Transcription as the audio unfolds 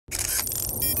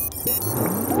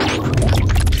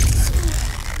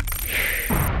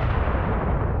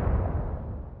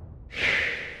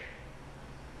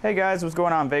Hey guys, what's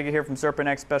going on? Vega here from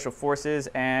Serpent Special Forces,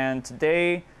 and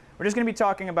today we're just going to be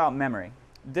talking about memory.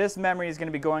 This memory is going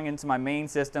to be going into my main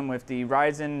system with the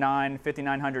Ryzen 9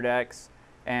 5900X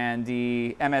and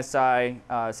the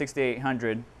MSI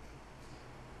 6800.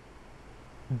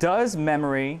 Does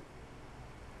memory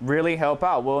really help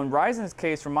out? Well, in Ryzen's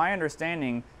case, from my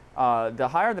understanding, the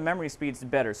higher the memory speeds, the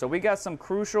better. So we got some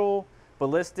Crucial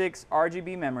Ballistix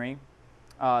RGB memory.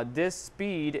 This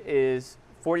speed is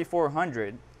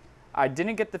 4400. I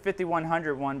didn't get the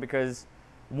 5100 one because,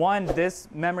 one, this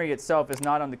memory itself is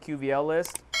not on the QVL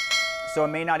list, so it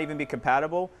may not even be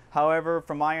compatible. However,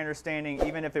 from my understanding,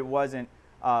 even if it wasn't,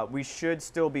 we should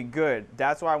still be good.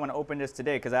 That's why I want to open this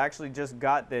today, because I actually just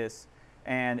got this,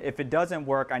 and if it doesn't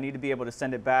work, I need to be able to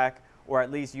send it back or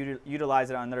at least utilize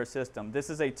it on another system. This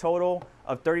is a total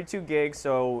of 32 gigs,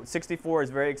 so 64 is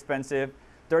very expensive.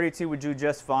 32 would do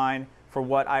just fine for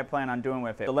what I plan on doing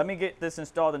with it. So let me get this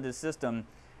installed into the system,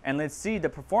 and let's see the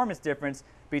performance difference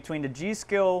between the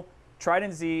G.Skill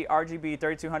Trident Z RGB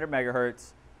 3200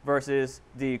 megahertz versus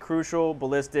the Crucial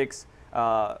Ballistix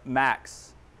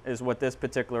Max is what this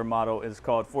particular model is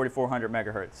called, 4400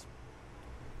 megahertz.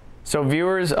 So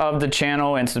viewers of the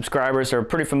channel and subscribers are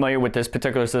pretty familiar with this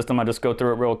particular system. I'll just go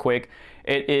through it real quick.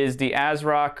 It is the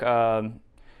ASRock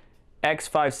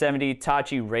X570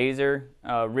 Tachi Razor.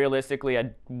 Realistically, I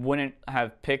wouldn't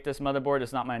have picked this motherboard.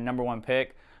 It's not my #1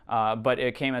 pick, but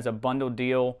it came as a bundle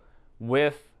deal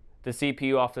with the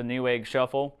CPU off the Newegg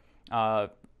Shuffle.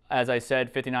 As I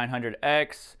said,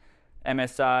 5900X,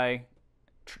 MSI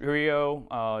Trio,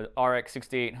 RX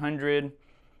 6800,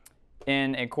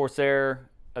 in a Corsair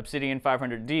Obsidian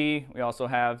 500D. We also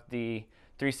have the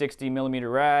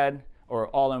 360mm rad, or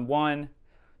all-in-one.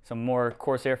 Some more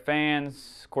Corsair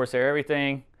fans, Corsair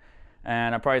everything.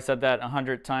 And I probably said that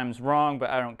 100 times wrong, but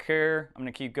I don't care. I'm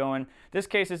gonna keep going. This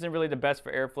case isn't really the best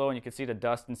for airflow, and you can see the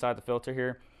dust inside the filter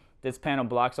here. This panel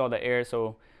blocks all the air,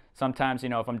 so sometimes, you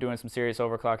know, if I'm doing some serious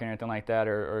overclocking or anything like that,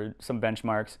 or some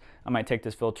benchmarks, I might take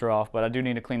this filter off, but I do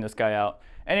need to clean this guy out.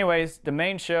 Anyways, the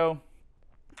main show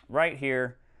right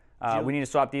here, we need to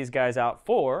swap these guys out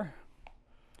for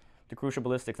the Crucial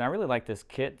Ballistix. And I really like this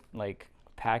kit, like,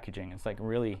 packaging. It's like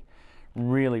really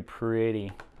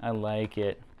pretty. I like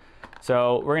it.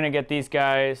 So we're gonna get these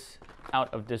guys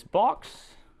out of this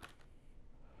box,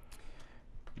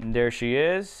 and there she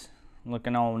is,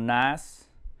 looking all nice.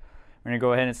 We're gonna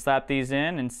go ahead and slap these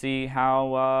in and see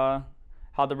how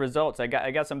the results. I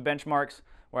got some benchmarks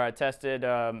where I tested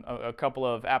a couple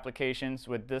of applications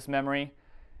with this memory,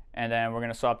 and then we're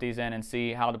gonna swap these in and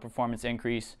see how the performance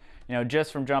increase, you know,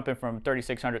 just from jumping from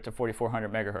 3600 to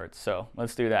 4400 megahertz. So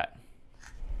let's do that.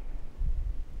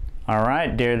 All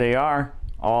right, there they are.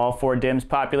 All 4 DIMMs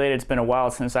populated. It's been a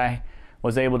while since I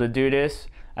was able to do this.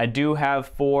 I do have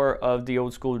 4 of the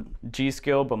old school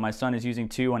G.Skill, but my son is using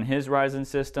 2 on his Ryzen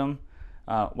system.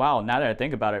 Wow, now that I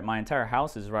think about it, my entire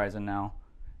house is Ryzen now.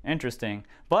 Interesting.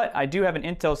 But I do have an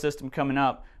Intel system coming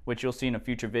up, which you'll see in a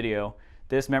future video.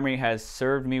 This memory has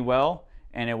served me well,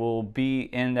 and it will be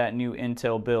in that new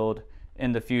Intel build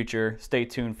in the future. Stay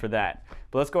tuned for that.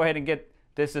 But let's go ahead and get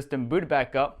this system booted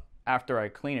back up after I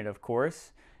clean it, of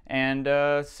course, and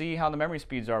see how the memory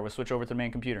speeds are. We'll switch over to the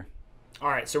main computer. All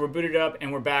right, so we're booted up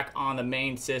and we're back on the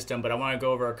main system, but I want to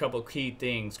go over a couple key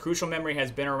things. Crucial memory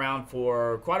has been around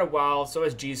for quite a while, so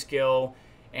has G.Skill,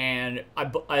 and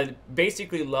I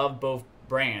basically love both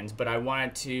brands, but I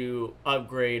wanted to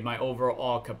upgrade my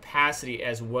overall capacity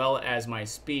as well as my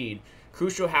speed.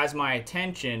 Crucial has my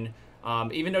attention,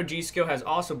 even though G.Skill has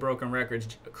also broken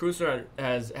records. Crucial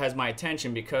has my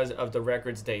attention because of the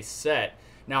records they set.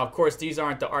 Now, of course, these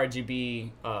aren't the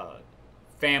RGB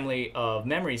family of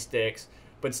memory sticks,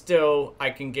 but still I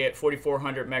can get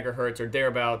 4400 megahertz or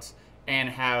thereabouts and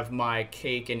have my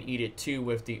cake and eat it too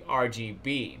with the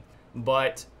RGB.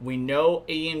 But we know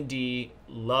AMD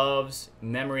loves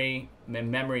memory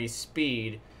and memory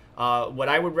speed. What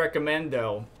I would recommend,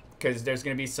 though, because there's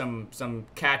going to be some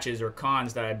catches or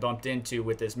cons that I bumped into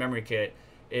with this memory kit,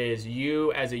 is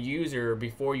you as a user,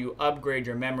 before you upgrade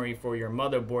your memory for your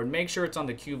motherboard, make sure it's on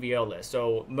the QVL list.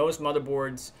 So most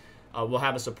motherboards will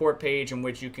have a support page in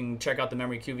which you can check out the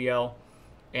memory QVL,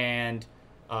 and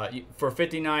for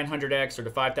 5900X or the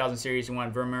 5000 series you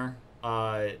want Vermeer,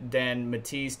 then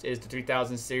Matisse is the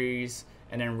 3000 series,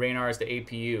 and then Raynor is the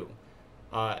APU.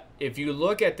 If you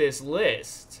look at this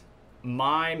list,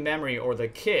 my memory or the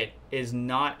kit is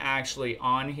not actually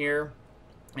on here,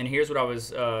 and here's what I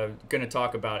was going to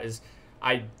talk about. Is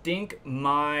I think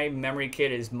my memory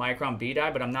kit is Micron B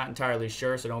die, but I'm not entirely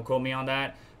sure, so don't quote me on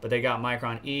that. But they got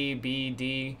Micron E, B,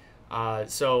 D.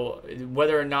 So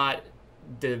whether or not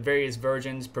the various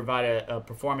versions provide a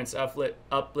performance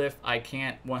uplift. I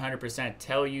can't 100%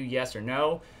 tell you yes or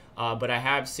no, but I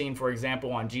have seen, for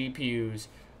example, on GPUs,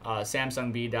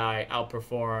 Samsung B-Die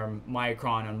outperform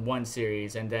Micron on one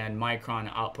series, and then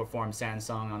Micron outperform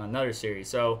Samsung on another series.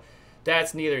 So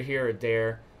that's neither here or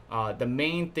there. The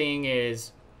main thing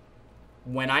is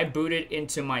when I boot it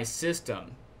into my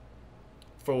system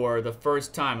for the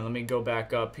first time, and let me go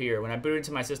back up here. When I boot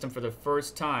into my system for the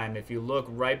first time, if you look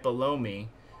right below me,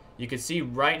 you can see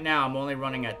right now I'm only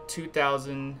running at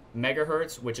 2000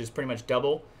 megahertz, which is pretty much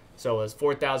double. So it's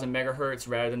 4000 megahertz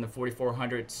rather than the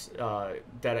 4400s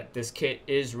that this kit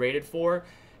is rated for.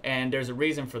 And there's a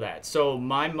reason for that. So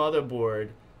my motherboard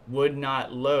would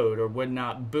not load or would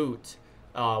not boot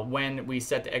when we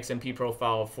set the XMP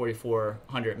profile of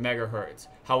 4400 megahertz.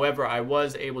 However, I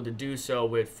was able to do so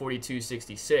with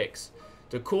 4266.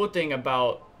 The cool thing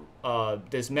about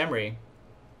this memory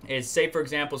is, say for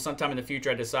example, sometime in the future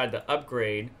I decide to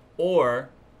upgrade, or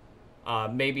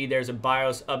maybe there's a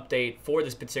BIOS update for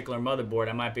this particular motherboard,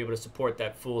 I might be able to support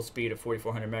that full speed of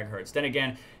 4400 megahertz. Then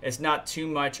again, it's not too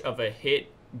much of a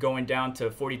hit going down to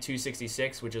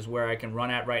 4266, which is where I can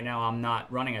run at right now. I'm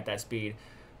not running at that speed,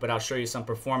 but I'll show you some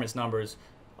performance numbers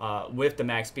with the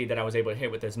max speed that I was able to hit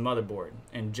with this motherboard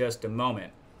in just a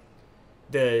moment.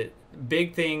 The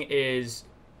big thing is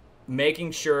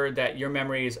making sure that your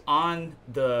memory is on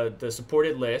the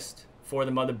supported list for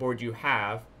the motherboard you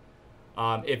have.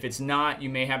 If it's not, you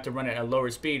may have to run it at a lower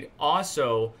speed.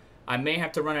 Also, I may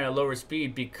have to run it at a lower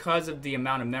speed because of the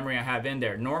amount of memory I have in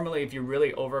there. Normally, if you're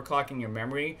really overclocking your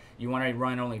memory, you want to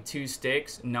run only 2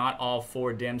 sticks, not all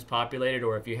 4 DIMMs populated,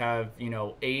 or if you have,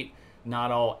 8,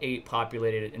 not all 8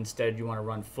 populated. Instead, you want to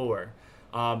run 4.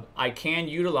 I can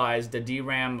utilize the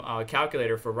DRAM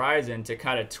calculator for Ryzen to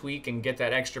kind of tweak and get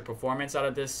that extra performance out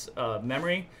of this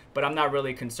memory, but I'm not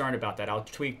really concerned about that. I'll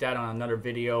tweak that on another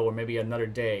video or maybe another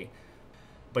day.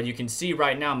 But you can see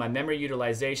right now my memory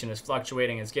utilization is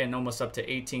fluctuating. It's getting almost up to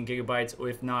 18 gigabytes, or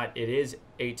if not, it is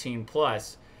 18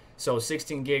 plus. So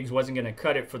 16 gigs wasn't going to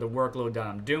cut it for the workload that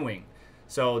I'm doing.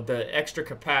 So the extra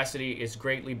capacity is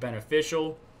greatly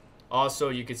beneficial. Also,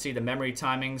 you can see the memory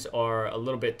timings are a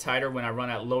little bit tighter when I run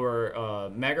at lower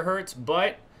megahertz,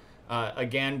 but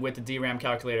again, with the DRAM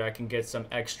calculator, I can get some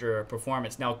extra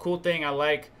performance. Now, cool thing I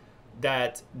like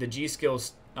that the G.Skill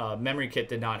memory kit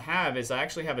did not have is I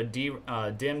actually have a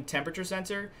DIMM temperature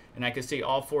sensor, and I can see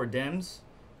all 4 DIMMs.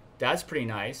 That's pretty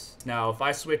nice. Now, if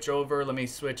I switch over, let me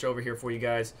switch over here for you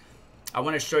guys. I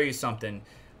want to show you something.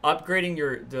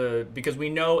 Upgrading because we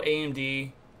know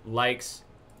AMD likes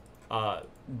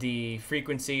the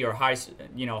frequency or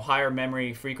higher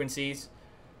memory frequencies.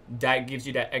 That gives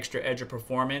you that extra edge of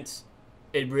performance.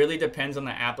 It really depends on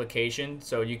the application,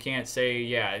 so you can't say,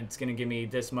 yeah, it's going to give me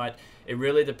this much. It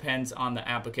really depends on the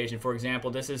application. For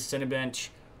example, this is Cinebench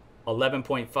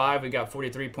 11.5. We got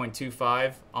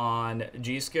 43.25 on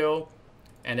G.Skill,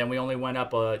 and then we only went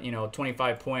up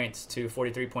 25 points to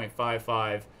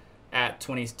 43.55 at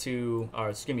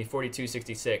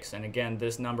 4266. And again,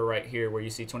 this number right here where you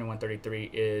see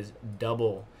 2133 is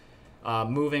double.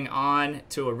 Moving on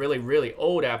to a really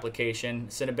old application,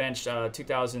 Cinebench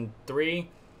 2003,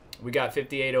 we got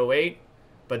 5808,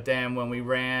 but then when we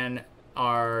ran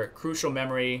our Crucial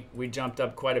memory, we jumped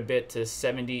up quite a bit to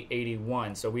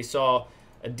 7081. So we saw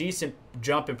a decent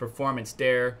jump in performance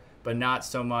there, but not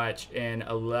so much in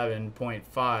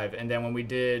 11.5. And then when we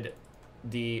did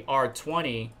the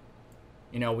R20,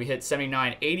 we hit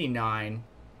 7989,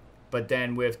 but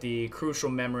then with the Crucial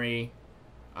memory,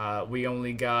 we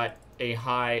only got a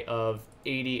high of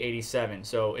 8087.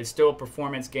 So it's still a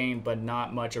performance gain, but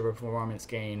not much of a performance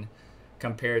gain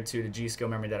compared to the G.Skill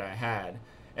memory that I had.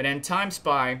 And then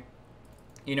TimeSpy,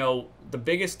 the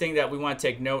biggest thing that we want to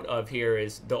take note of here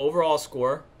is the overall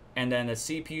score, and then the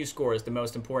CPU score is the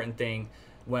most important thing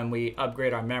when we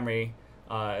upgrade our memory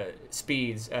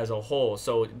speeds as a whole.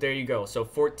 So there you go. So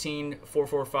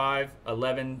 14445,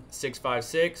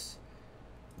 11656.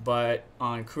 But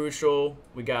on Crucial,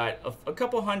 we got a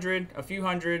few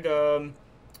hundred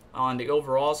on the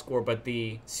overall score, but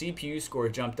the CPU score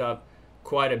jumped up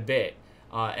quite a bit.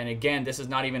 And again, this is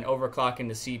not even overclocking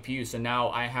the CPU. So now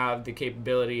I have the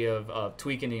capability of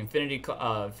tweaking the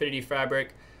Infinity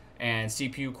Fabric and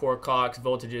CPU core clocks,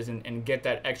 voltages, and get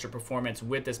that extra performance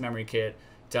with this memory kit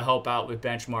to help out with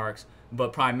benchmarks,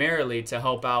 but primarily to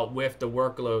help out with the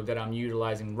workload that I'm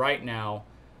utilizing right now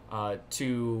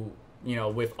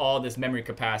with all this memory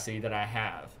capacity that I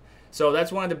have. So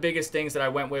that's one of the biggest things that I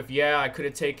went with. Yeah, I could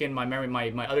have taken my memory,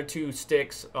 my other 2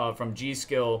 sticks from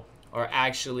G.Skill are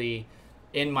actually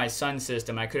in my Sun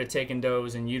system. I could have taken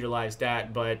those and utilized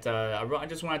that, but I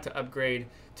just wanted to upgrade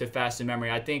to faster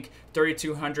memory. I think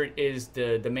 3200 is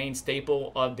the main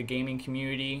staple of the gaming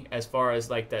community as far as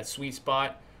like that sweet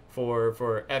spot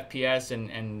for FPS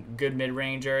and good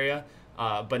mid-range area.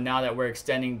 But now that we're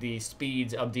extending the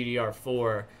speeds of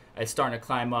DDR4, it's starting to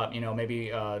climb up. You know,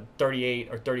 maybe 38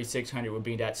 or 3600 would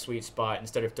be that sweet spot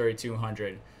instead of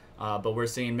 3200. But we're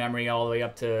seeing memory all the way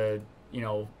up to, you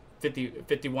know,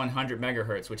 5100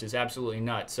 megahertz, which is absolutely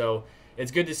nuts. So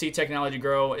it's good to see technology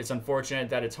grow. It's unfortunate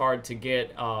that it's hard to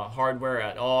get hardware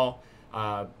at all.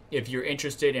 If you're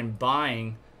interested in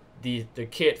buying the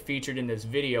kit featured in this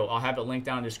video, I'll have it linked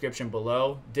down in the description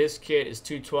below. This kit is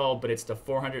 212, but it's the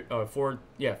 4000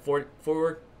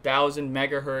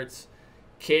 megahertz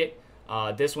kit.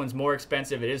 This one's more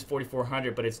expensive. It is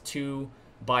 4400, but it's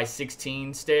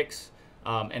 2x16 sticks.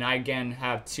 And I again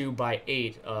have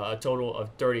 2x8, a total of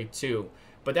 32.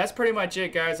 But that's pretty much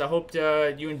it, guys. I hope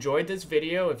you enjoyed this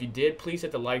video. If you did, please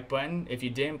hit the like button. If you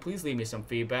didn't, please leave me some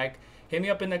feedback. Hit me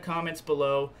up in the comments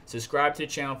below. Subscribe to the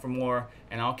channel for more,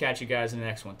 and I'll catch you guys in the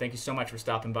next one. Thank you so much for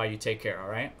stopping by. You take care, all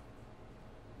right?